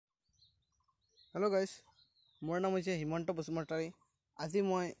Hello guys, মোৰ নাম হৈছে হিমন্ত বসুমতাৰী। আজি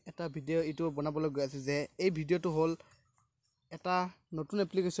মই এটা ভিডিঅ' ইউটিউব বনাবলৈ গৈ আছোঁ যে এই ভিডিঅ'টো হ'ল এটা নতুন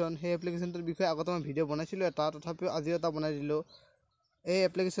এপ্লিকেশ্যন। সেই এপ্লিকেশ্যনটোৰ বিষয়ে আগতে মই ভিডিঅ' বনাইছিলোঁ এটা, তথাপিও আজিও এটা বনাই দিলোঁ। এই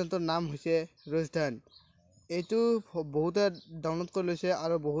এপ্লিকেশ্যনটোৰ নাম হৈছে ৰজধান। এইটো বহুতে ডাউনলোড কৰি লৈছে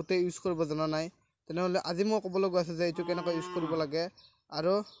আৰু বহুতে ইউজ কৰিব জনা নাই। তেনেহ'লে আজি মই ক'বলৈ গৈ আছোঁ যে এইটো কেনেকৈ ইউজ কৰিব লাগে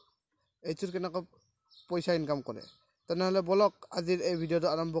আৰু এইটোৰ কেনেকৈ পইচা ইনকাম কৰে। তেনেহ'লে বলক আজিৰ এই ভিডিঅ'টো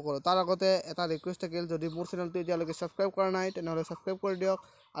আৰম্ভ কৰোঁ। তাৰ আগতে এটা ৰিকুৱেষ্ট থাকিল, যদি মোৰ চেনেলটো এতিয়ালৈকে ছাবস্ক্ৰাইব কৰা নাই তেনেহ'লে ছাবস্ক্ৰাইব কৰি দিয়ক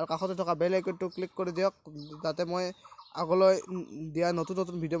আৰু কাষতে থকা বেল আইকনটো ক্লিক কৰি দিয়ক, যাতে মই আগলৈ দিয়া নতুন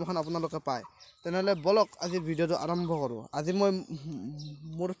নতুন ভিডিঅ'খন আপোনালোকে পায়। তেনেহ'লে বলক আজিৰ ভিডিঅ'টো আৰম্ভ কৰোঁ। আজি মই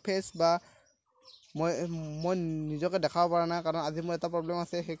মোৰ ফেচ বা মই নিজকে দেখাব পৰা নাই, কাৰণ আজি মোৰ এটা প্ৰব্লেম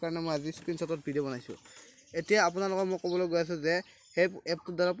আছে। সেইকাৰণে মই আজি স্ক্ৰীনশ্বটত ভিডিঅ' বনাইছোঁ। এতিয়া আপোনালোকক মই ক'বলৈ গৈ আছোঁ যে সেই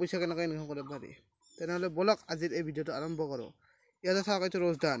এপটোৰ দ্বাৰা পইচা কেনেকৈ ইনকাম কৰিব পাৰি। তেনেহ'লে বলক আজিৰ এই ভিডিঅ'টো আৰম্ভ কৰোঁ। ইয়াতে চাওক, এইটো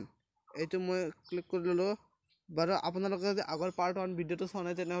ৰজধান। এইটো মই ক্লিক কৰি ল'লোঁ। বাৰু আপোনালোকে যদি আগৰ পাৰ্ট 1 ভিডিঅ'টো চোৱা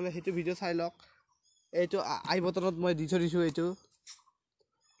নাই তেনেহ'লে সেইটো ভিডিঅ' চাই লওক। এইটো আই বটনত মই দি থৈ দিছোঁ। এইটো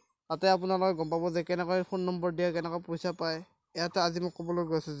তাতে আপোনালোকে গম পাব যে কেনেকৈ ফোন নম্বৰ দিয়ে, কেনেকৈ পইচা পায়। ইয়াতে আজি মই ক'বলৈ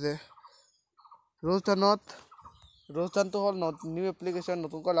গৈ আছোঁ যে ৰজধানটো হ'ল নিউ এপ্লিকেশ্যন,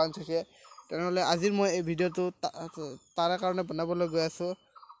 নতুনকৈ লঞ্চ হৈছে। তেনেহ'লে আজিৰ মই এই ভিডিঅ'টো তাৰে কাৰণে বনাবলৈ গৈ আছোঁ।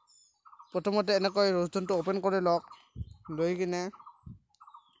 প্ৰথমতে এনেকৈ ৰজধানটো অ'পেন কৰি লওক, লৈ কিনে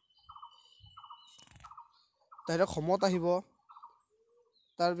ডাইৰেক্ট হোমত আহিব।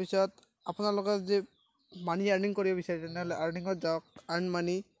 তাৰপিছত আপোনালোকে যদি মানি আৰ্নিং কৰিব বিচাৰে তেনেহ'লে আৰ্নিঙত যাওক, আৰ্ণ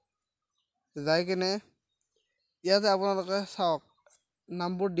মানি। যাই কিনে ইয়াতে আপোনালোকে চাওক,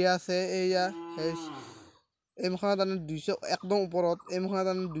 নামবোৰ দিয়া আছে। এইয়া এই মাহত 200, একদম ওপৰত এই মাহত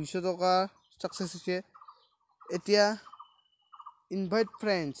 200 টকা ছাকচেছ হৈছে। এতিয়া ইনভাইট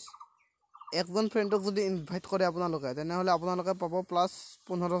ফ্ৰেণ্ডছ, একজন ফ্ৰেণ্ডক যদি ইনভাইট কৰে আপোনালোকে তেনেহ'লে আপোনালোকে পাব প্লাছ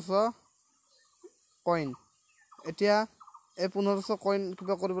 1500 কইন। এতিয়া এই 1500 কইন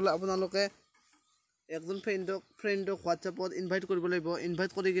কিবা কৰিবলৈ আপোনালোকে একজন ফ্ৰেণ্ডক হোৱাটছএপত ইনভাইট কৰিব লাগিব।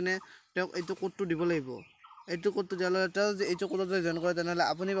 ইনভাইট কৰি কিনে তেওঁক এইটো কোডটো দিব লাগিব। এইটো কোডটো দিয়াৰ লগে তেওঁ যদি এইটো কোডত যদি জইন কৰে তেনেহ'লে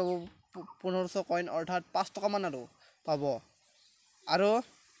আপুনি পাব 1500 কইন, অৰ্থাৎ 5 টকামান আৰু পাব। আৰু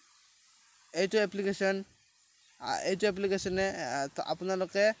এইটো এপ্লিকেশ্যনে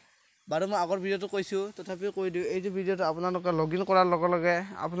আপোনালোকে, বাৰু মই আগৰ ভিডিঅ'টো কৈছোঁ তথাপিও কৈ দিওঁ, এইটো ভিডিঅ'টো আপোনালোকে লগ ইন কৰাৰ লগে লগে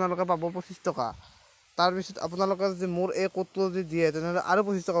আপোনালোকে পাব 25 টকা। তাৰপিছত আপোনালোকে যদি মোৰ এই কোডটো যদি দিয়ে তেনেহ'লে আৰু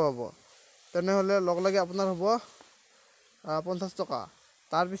 25 টকা পাব। তেনেহ'লে লগ লাগি আপোনাৰ হ'ব 50 টকা।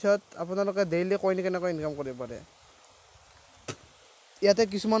 তাৰপিছত আপোনালোকে ডেইলি কইন কেনেকৈ ইনকাম কৰিব পাৰে। ইয়াতে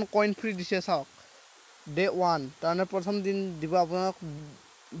কিছুমান কইন ফ্ৰী দিছে চাওক। ডে 1 তাৰমানে প্ৰথম দিন দিব আপোনাক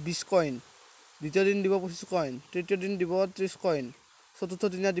 20 কইন, দ্বিতীয় দিন দিব 25 কইন, তৃতীয় দিন দিব 30 কইন, চতুৰ্থ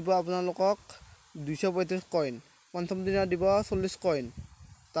দিনা দিব আপোনালোকক 235 কইন, পঞ্চম দিনা দিব 40 কইন,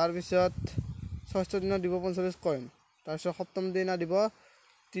 তাৰপিছত ষষ্ঠ দিনা দিব 45 কইন, তাৰপিছত সপ্তম দিনা দিব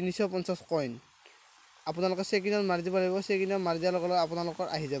 350 কইন। আপোনালোকে চেকিনত মাৰি দিব লাগিব। চেকিনত মাৰি দিয়াৰ লগে লগে আপোনালোকৰ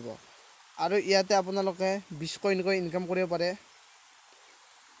আহি যাব। আৰু ইয়াতে আপোনালোকে 20 কইনকৈ ইনকাম কৰিব পাৰে।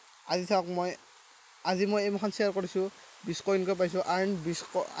 আজি চাওক, আজি মই এই মাহখন শ্বেয়াৰ কৰিছোঁ, 20 কইনকৈ পাইছোঁ। Earn 20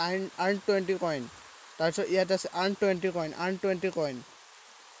 coin. তাৰপিছত ইয়াতে আছে আৰ্ণ 20 কইন।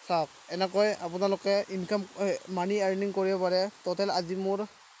 চাওক, এনেকৈ আপোনালোকে ইনকাম মানি আৰ্নিং কৰিব পাৰে। ট'টেল আজি মোৰ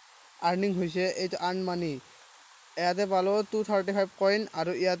আৰ্নিং হৈছে এইটো আৰ্ণ মানি। ইয়াতে পালোঁ 235 কইন।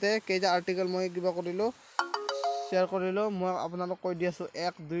 আৰু ইয়াতে কেইটা আৰ্টিকেল মই কিবা কৰিলোঁ, শ্বেয়াৰ কৰিলোঁ। মই আপোনালোক কৈ দি আছোঁ,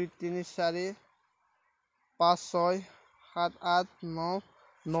 1 2 3 4 5 6 7 8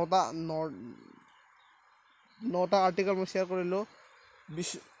 9টা আৰ্টিকেল মই শ্বেয়াৰ কৰিলোঁ।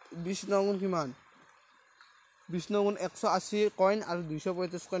 20 নগুণ কিমান, 20 নগুণ 180 কইন আৰু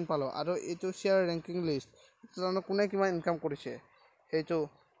 235 কইন পালোঁ। আৰু এইটো শ্বেয়াৰ ৰেংকিং লিষ্ট, তাৰমানে কোনে কিমান ইনকাম কৰিছে সেইটো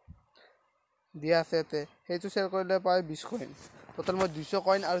দিয়া আছে ইয়াতে। সেইটো শ্বেয়াৰ কৰিলে পায় 20 কইন। ট'টেল মই 200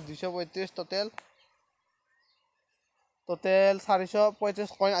 কইন আৰু 235, ট'টেল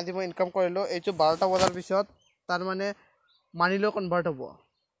 435 কইন আজি মই ইনকাম কৰিলোঁ। এইটো 12টা বজাৰ পিছত তাৰমানে মানিলৈ কনভাৰ্ট হ'ব।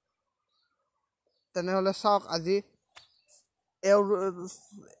 তেনেহ'লে চাওক, আজি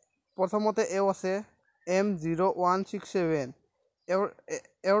প্ৰথমতে আছে M0167।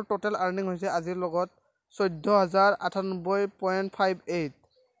 এওঁৰ ট'টেল আৰ্নিং হৈছে আজিৰ লগত 14,098.58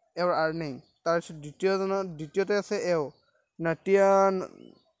 এওঁৰ আৰ্নিং। তাৰপিছত দ্বিতীয়তে আছে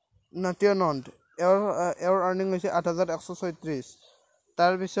নাতিয়ানন্দ। এওঁৰ আৰ্নিং হৈছে 8,136।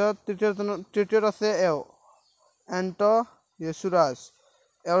 তাৰপিছত তৃতীয়ত আছে এণ্ট য়েচুৰাজ।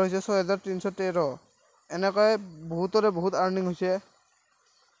 এওঁৰ হৈছে 6,313। এনেকৈ বহুতৰে বহুত আৰ্নিং হৈছে।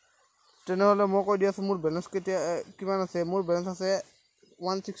 তেনেহ'লে মই কৈ দি আছোঁ মোৰ বেলেঞ্চ কিমান আছে। মোৰ বেলেঞ্চ আছে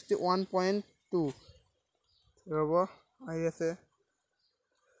 161.2। ৰ'ব, আহি আছে।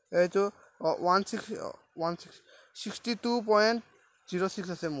 এইটো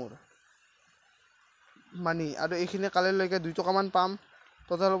 62.06 আছে মোৰ মানি আৰু এইখিনি কালিলৈকে 2 টকামান পাম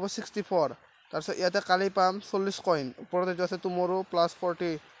টোটাল হ'ব 64 তাৰপিছত ইয়াতে কালি পাম 40 কইন ওপৰত এইটো আছে টুমৰো প্লাছ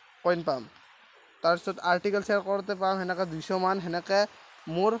 40 কইন পাম তাৰপিছত আৰ্টিকেল শ্বেয়াৰ কৰোঁতে পাম সেনেকৈ 200 মান সেনেকৈ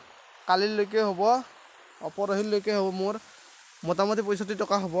মোৰ কালিলৈকে হ'ব পৰহিলৈকে হ'ব মোৰ মোটামুটি 65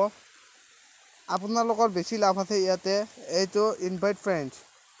 টকা হ'ব আপোনালোকৰ বেছি লাভ আছে ইয়াতে এইটো ইনভাইট ফ্ৰেণ্ড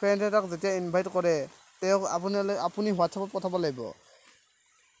এটাক যেতিয়া ইনভাইট কৰে তেওঁক আপুনি হোৱাটছআপত পঠাব লাগিব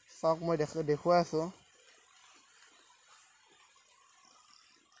চাওক মই দেখুৱাই আছোঁ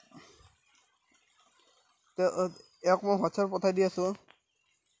ইয়াক মই হোৱাটছআপত পঠাই দি আছোঁ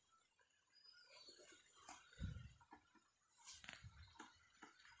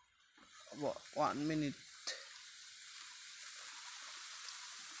 1 মিনিট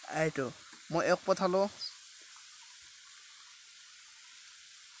এইটো মই এক পঠালোঁ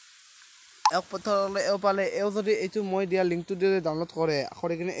পালে যদি এইটো মই দিয়া লিংকটো যদি ডাউনলোড কৰে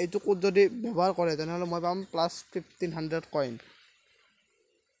কৰি কিনে এইটো কোড যদি ব্যৱহাৰ কৰে তেনেহ'লে মই পাম প্লাছ 1500 কইন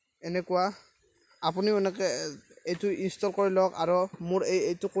এনেকুৱা আপুনিও এনেকৈ এইটো ইনষ্টল কৰি লওক আৰু মোৰ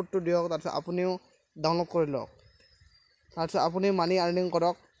এইটো কোডটো দিয়ক তাৰপিছত আপুনিও ডাউনলোড কৰি লওক তাৰপিছত আপুনি মানি আৰ্নিং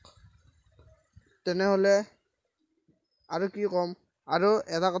কৰক তেনেহ'লে আৰু কি ক'ম আৰু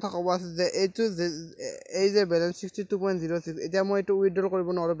এটা কথা ক'ব আছে যে এই যে বেলেঞ্চ 62.06 এতিয়া মই এইটো উইথড্ৰ কৰিব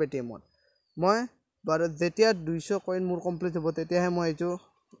নোৱাৰোঁ পেটিএমত মই বাৰু যেতিয়া 200 কইন মোৰ কমপ্লিট হ'ব তেতিয়াহে মই এইটো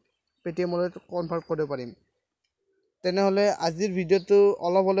পেটিএমলৈ কনভাৰ্ট কৰিব পাৰিম তেনেহ'লে আজিৰ ভিডিঅ'টো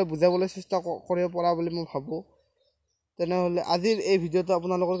অলপ হ'লে বুজাবলৈ চেষ্টা কৰিব পৰা বুলি মই ভাবোঁ তেনেহ'লে আজিৰ এই ভিডিঅ'টো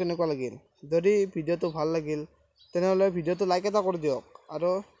আপোনালোকৰ কেনেকুৱা লাগিল যদি ভিডিঅ'টো ভাল লাগিল তেনেহ'লে ভিডিঅ'টো লাইক এটা কৰি দিয়ক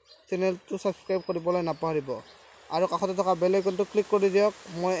আৰু চেনেলটো ছাবস্ক্ৰাইব কৰিবলৈ নাপাহৰিব আৰু কাষতে থকা বেল আইকনটো ক্লিক কৰি দিয়ক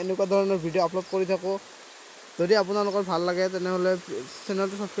মই এনেকুৱা ধৰণৰ ভিডিঅ' আপলোড কৰি থাকোঁ যদি আপোনালোকৰ ভাল লাগে তেনেহ'লে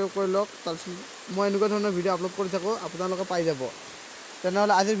চেনেলটো ছাবস্ক্ৰাইব কৰি লওক তাৰপিছত মই এনেকুৱা ধৰণৰ ভিডিঅ' আপলোড কৰি থাকোঁ আপোনালোকে পাই যাব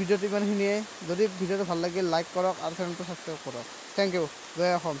তেনেহ'লে আজিৰ ভিডিঅ'টো ইমানখিনিয়ে যদি ভিডিঅ'টো ভাল লাগিল লাইক কৰক আৰু চেনেলটো ছাবস্ক্ৰাইব কৰক থেংক ইউ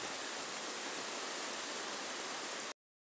জয় অসম